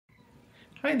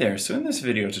Hi there, so in this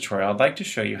video tutorial I'd like to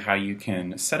show you how you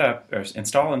can set up or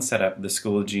install and set up the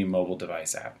Schoology mobile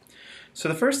device app. So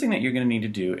the first thing that you're going to need to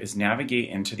do is navigate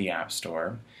into the App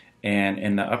Store and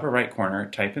in the upper right corner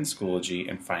type in Schoology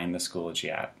and find the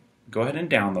Schoology app. Go ahead and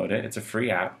download it, it's a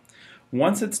free app.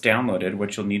 Once it's downloaded,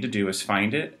 what you'll need to do is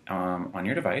find it on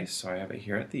your device. So I have it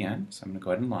here at the end, so I'm going to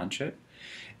go ahead and launch it.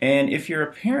 And if you're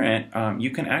a parent, you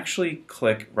can actually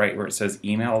click right where it says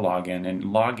email login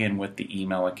and log in with the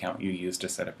email account you use to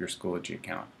set up your Schoology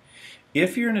account.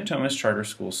 If you're a Natomas Charter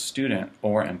School student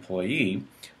or employee,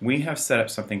 we have set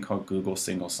up something called Google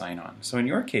Single Sign-On. So in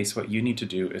your case, what you need to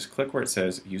do is click where it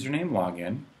says username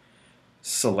login,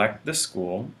 select the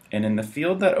school, and in the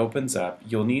field that opens up,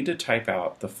 you'll need to type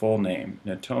out the full name,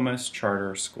 Natomas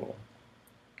Charter School.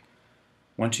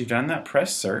 Once you've done that,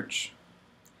 press search.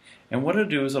 And what it'll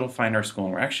do is it'll find our school,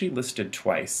 and we're actually listed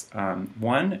twice.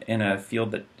 One in a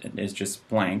field that is just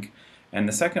blank, and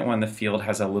the second one, the field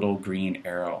has a little green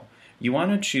arrow. You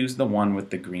want to choose the one with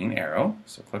the green arrow,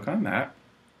 so click on that.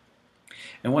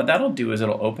 And what that'll do is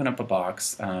it'll open up a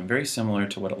box very similar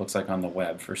to what it looks like on the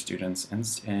web for students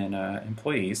and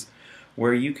employees,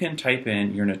 where you can type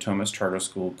in your Natomas Charter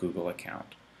School Google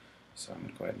account. So I'm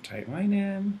going to go ahead and type mine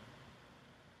in.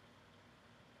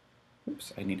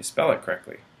 Oops, I need to spell it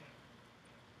correctly.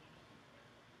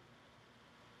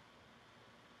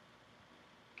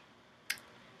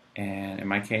 And in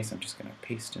my case, I'm just going to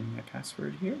paste in my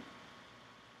password here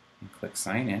and click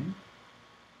sign in.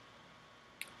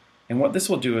 And what this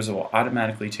will do is it will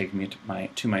automatically take me to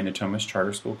my Natomas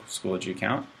Charter School Schoology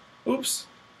account. Oops!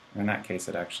 In that case,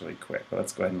 it actually quit. But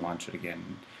let's go ahead and launch it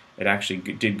again. It actually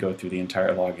did go through the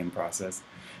entire login process.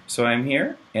 So I'm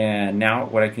here, and now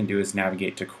what I can do is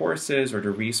navigate to courses or to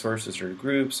resources or to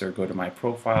groups or go to my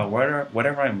profile,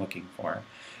 whatever I'm looking for.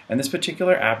 And this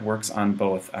particular app works on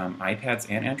both iPads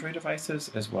and Android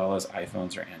devices, as well as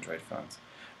iPhones or Android phones.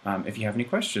 If you have any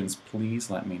questions, please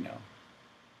let me know.